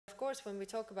course, when we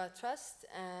talk about trust,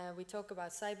 we talk about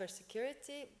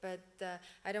cybersecurity, but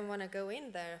I don't want to go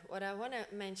in there. What I want to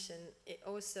mention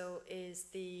also is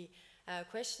the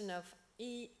question of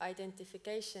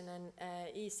e-identification and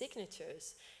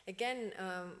e-signatures. Again,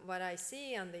 what I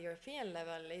see on the European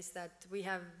level is that we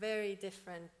have very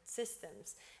different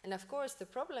systems. And of course, the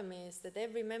problem is that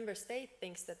every member state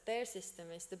thinks that their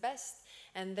system is the best,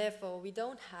 and therefore we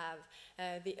don't have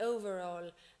the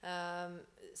overall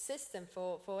system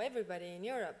for everybody in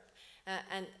Europe.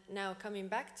 And now coming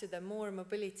back to the more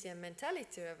mobility and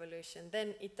mentality revolution,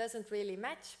 then it doesn't really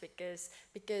match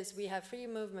because we have free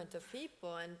movement of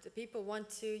people, and people want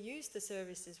to use the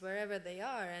services wherever they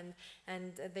are,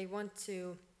 and they want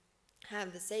to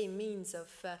have the same means of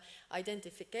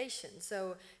identification.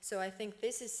 So I think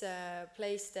this is a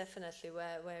place definitely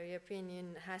where European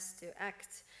Union has to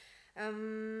act.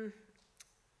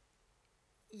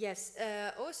 Yes,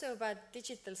 also about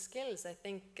digital skills, I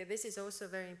think this is also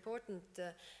very important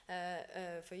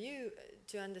for you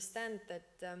to understand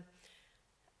that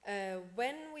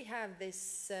when we have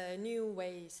this new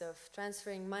ways of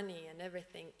transferring money and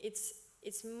everything,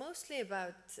 it's mostly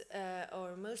about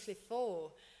or mostly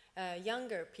for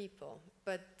younger people,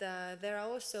 but there are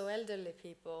also elderly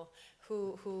people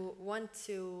who want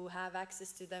to have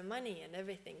access to their money and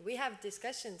everything. We have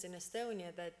discussions in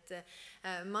Estonia that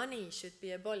money should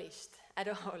be abolished at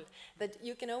all, that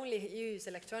you can only use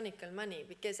electronic money,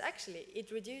 because actually it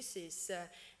reduces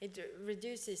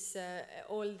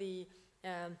all the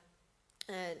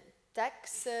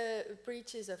tax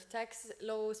breaches of tax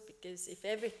laws, because if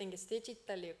everything is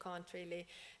digital, you can't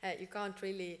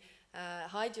really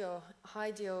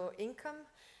hide your income.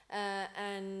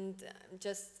 And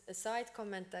just a side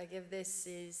comment I give this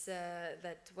is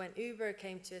that when Uber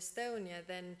came to Estonia,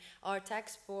 then our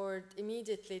tax board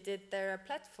immediately did their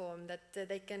platform that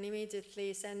they can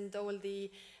immediately send all the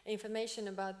information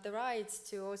about the rides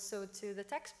to the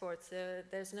tax board. So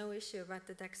there's no issue about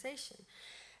the taxation.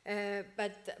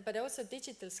 But also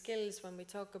digital skills when we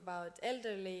talk about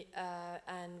elderly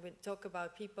and we talk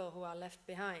about people who are left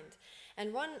behind.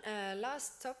 And one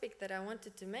last topic that I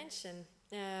wanted to mention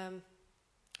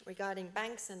regarding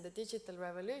banks and the digital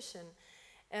revolution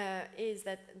is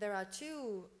that there are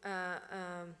two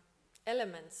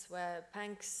elements where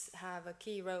banks have a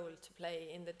key role to play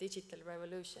in the digital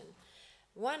revolution.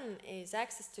 One is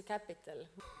access to capital.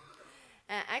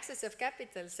 Access of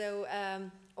capital, so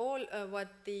all what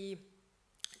the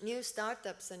new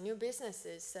startups and new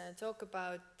businesses talk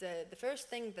about, the first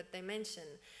thing that they mention,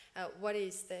 what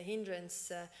is the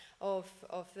hindrance of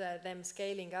them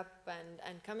scaling up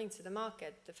and coming to the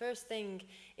market. The first thing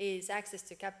is access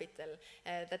to capital,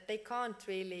 that they can't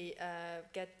really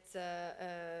get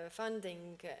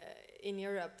funding in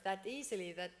Europe that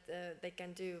easily that they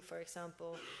can do, for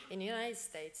example, in the United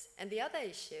States. And the other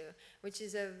issue, which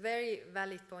is a very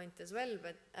valid point as well,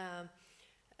 but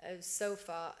so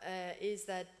far, is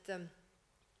that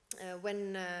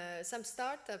when some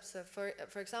startups are,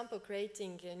 for example,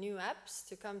 creating new apps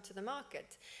to come to the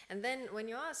market, and then when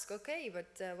you ask, okay,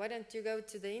 but why don't you go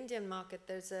to the Indian market,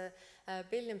 there's a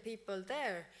billion people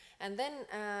there, and then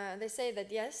they say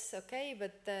that yes, okay,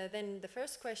 but then the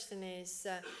first question is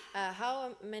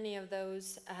how many of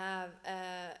those have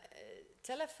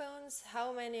telephones,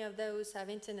 how many of those have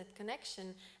internet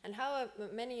connection, and how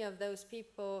many of those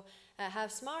people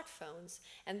have smartphones.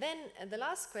 And then the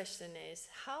last question is,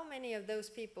 how many of those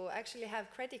people actually have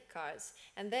credit cards?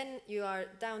 And then you are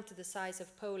down to the size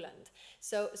of Poland.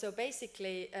 So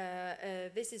basically,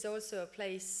 this is also a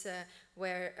place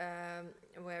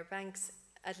where banks,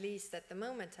 at least at the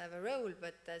moment, have a role,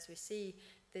 but as we see,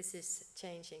 this is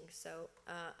changing. So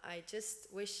I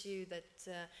just wish you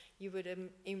that you would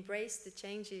embrace the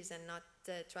changes and not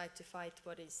try to fight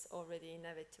what is already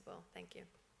inevitable. Thank you.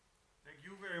 Thank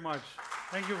you very much.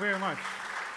 Thank you very much.